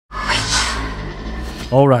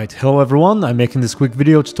Alright, hello everyone, I'm making this quick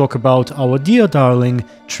video to talk about our dear darling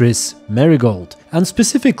Triss Merigold, and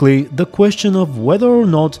specifically the question of whether or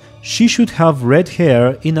not she should have red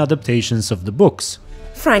hair in adaptations of the books.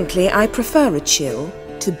 Frankly, I prefer a chill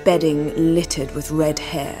to bedding littered with red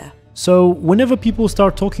hair. So, whenever people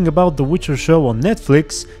start talking about The Witcher show on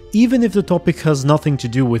Netflix, even if the topic has nothing to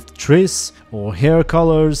do with Triss, or hair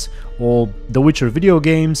colors, or The Witcher video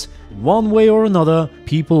games, one way or another,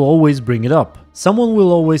 people always bring it up. Someone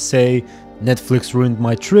will always say, Netflix ruined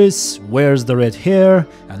my Triss, where's the red hair?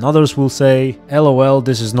 And others will say, LOL,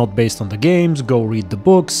 this is not based on the games, go read the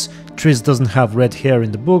books, Triss doesn't have red hair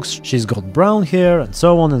in the books, she's got brown hair, and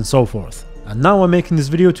so on and so forth. And now I'm making this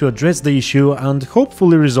video to address the issue and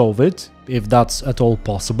hopefully resolve it, if that's at all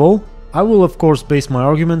possible. I will of course base my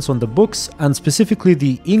arguments on the books and specifically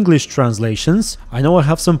the English translations. I know I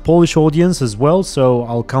have some Polish audience as well, so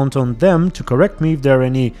I'll count on them to correct me if there are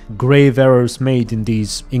any grave errors made in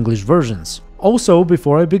these English versions. Also,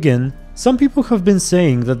 before I begin, some people have been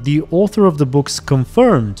saying that the author of the books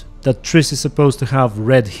confirmed that Triss is supposed to have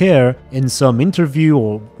red hair in some interview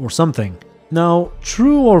or something. Now,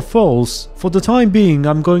 true or false, for the time being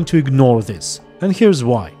I'm going to ignore this, and here's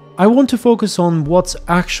why. I want to focus on what's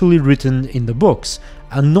actually written in the books,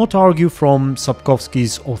 and not argue from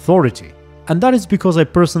Sapkowski's authority. And that is because I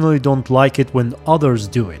personally don't like it when others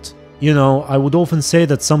do it. You know, I would often say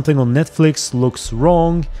that something on Netflix looks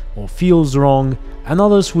wrong or feels wrong, and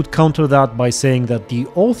others would counter that by saying that the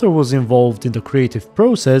author was involved in the creative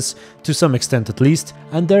process, to some extent at least,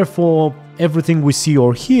 and therefore everything we see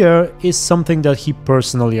or hear is something that he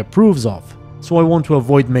personally approves of. So I want to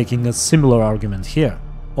avoid making a similar argument here.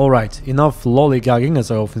 Alright, enough lollygagging as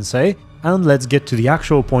I often say, and let's get to the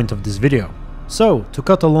actual point of this video. So, to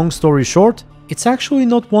cut a long story short, it's actually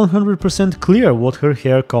not 100% clear what her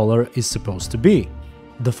hair color is supposed to be.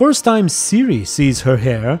 The first time Ciri sees her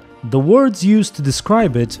hair, the words used to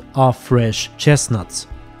describe it are fresh chestnuts.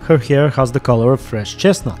 Her hair has the color of fresh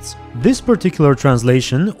chestnuts. This particular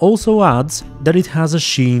translation also adds that it has a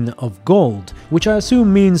sheen of gold, which I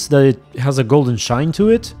assume means that it has a golden shine to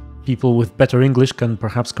it. People with better English can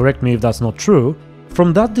perhaps correct me if that's not true.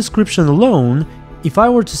 From that description alone, if I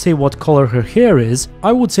were to say what color her hair is,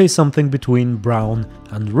 I would say something between brown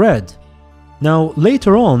and red. Now,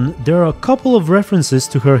 later on, there are a couple of references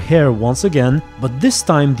to her hair once again, but this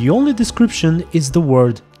time the only description is the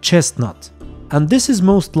word chestnut. And this is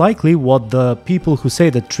most likely what the people who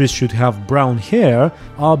say that Triss should have brown hair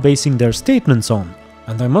are basing their statements on.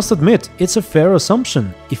 And I must admit, it's a fair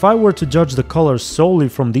assumption. If I were to judge the color solely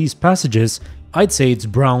from these passages, I'd say it's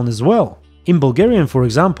brown as well. In Bulgarian, for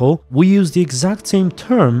example, we use the exact same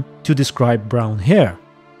term to describe brown hair.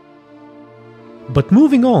 But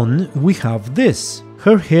moving on, we have this.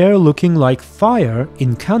 Her hair looking like fire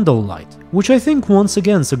in candlelight, which I think once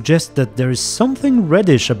again suggests that there is something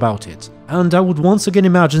reddish about it. And I would once again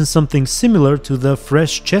imagine something similar to the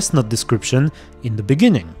fresh chestnut description in the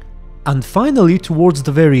beginning. And finally, towards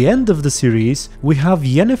the very end of the series, we have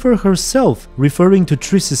Yennefer herself referring to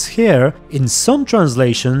Triss's hair in some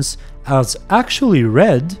translations as actually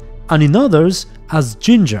red, and in others as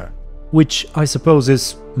ginger, which I suppose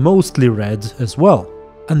is mostly red as well.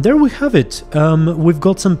 And there we have it, we've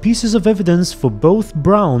got some pieces of evidence for both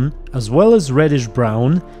brown as well as reddish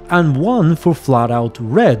brown, and one for flat out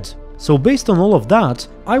red. So based on all of that,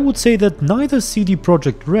 I would say that neither CD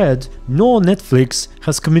Projekt Red nor Netflix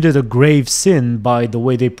has committed a grave sin by the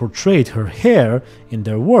way they portrayed her hair in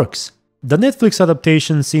their works. The Netflix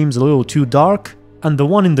adaptation seems a little too dark, and the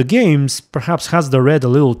one in the games perhaps has the red a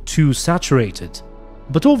little too saturated.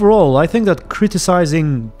 But overall, I think that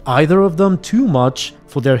criticizing either of them too much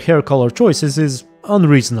for their hair color choices is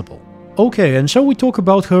unreasonable. Okay, and shall we talk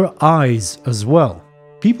about her eyes as well?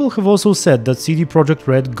 People have also said that CD Projekt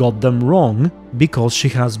Red got them wrong because she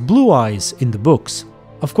has blue eyes in the books.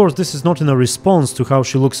 Of course, this is not in a response to how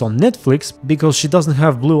she looks on Netflix, because she doesn't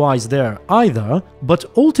have blue eyes there either, but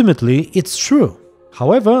ultimately it's true.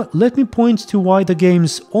 However, let me point to why the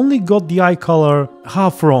games only got the eye color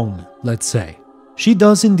half wrong, let's say. She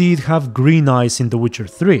does indeed have green eyes in The Witcher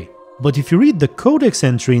 3, but if you read the codex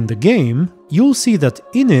entry in the game, you'll see that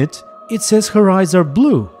in it says her eyes are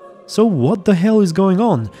blue. So what the hell is going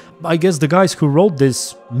on? I guess the guys who wrote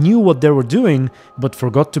this knew what they were doing, but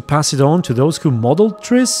forgot to pass it on to those who modeled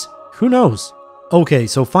Triss? Who knows? Okay,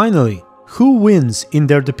 so finally, who wins in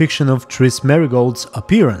their depiction of Triss Merigold's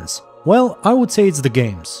appearance? Well, I would say it's the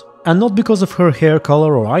games. And not because of her hair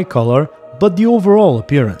color or eye color, but the overall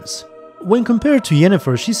appearance. When compared to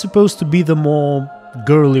Yennefer, she's supposed to be the more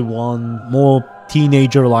girly one, more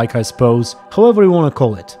teenager-like, I suppose, however you want to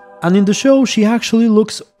call it. And in the show, she actually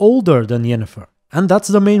looks older than Yennefer. And that's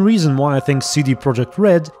the main reason why I think CD Projekt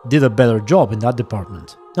Red did a better job in that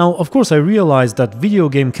department. Now, of course, I realize that video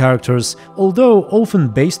game characters, although often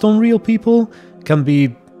based on real people, can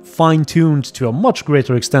be fine-tuned to a much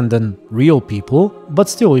greater extent than real people, but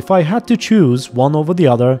still, if I had to choose one over the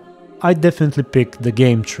other, I'd definitely pick the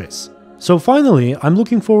game Triss. So finally, I'm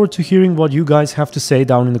looking forward to hearing what you guys have to say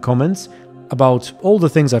down in the comments about all the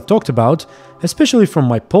things I've talked about, especially from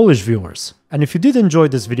my Polish viewers. And if you did enjoy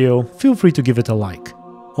this video, feel free to give it a like.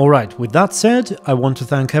 Alright, with that said, I want to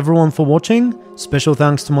thank everyone for watching, special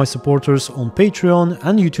thanks to my supporters on Patreon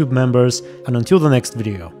and YouTube members, and until the next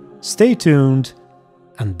video, stay tuned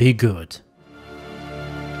and be good.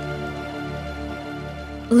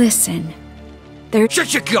 Listen,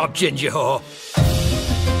 Shut your gob, ginger whore!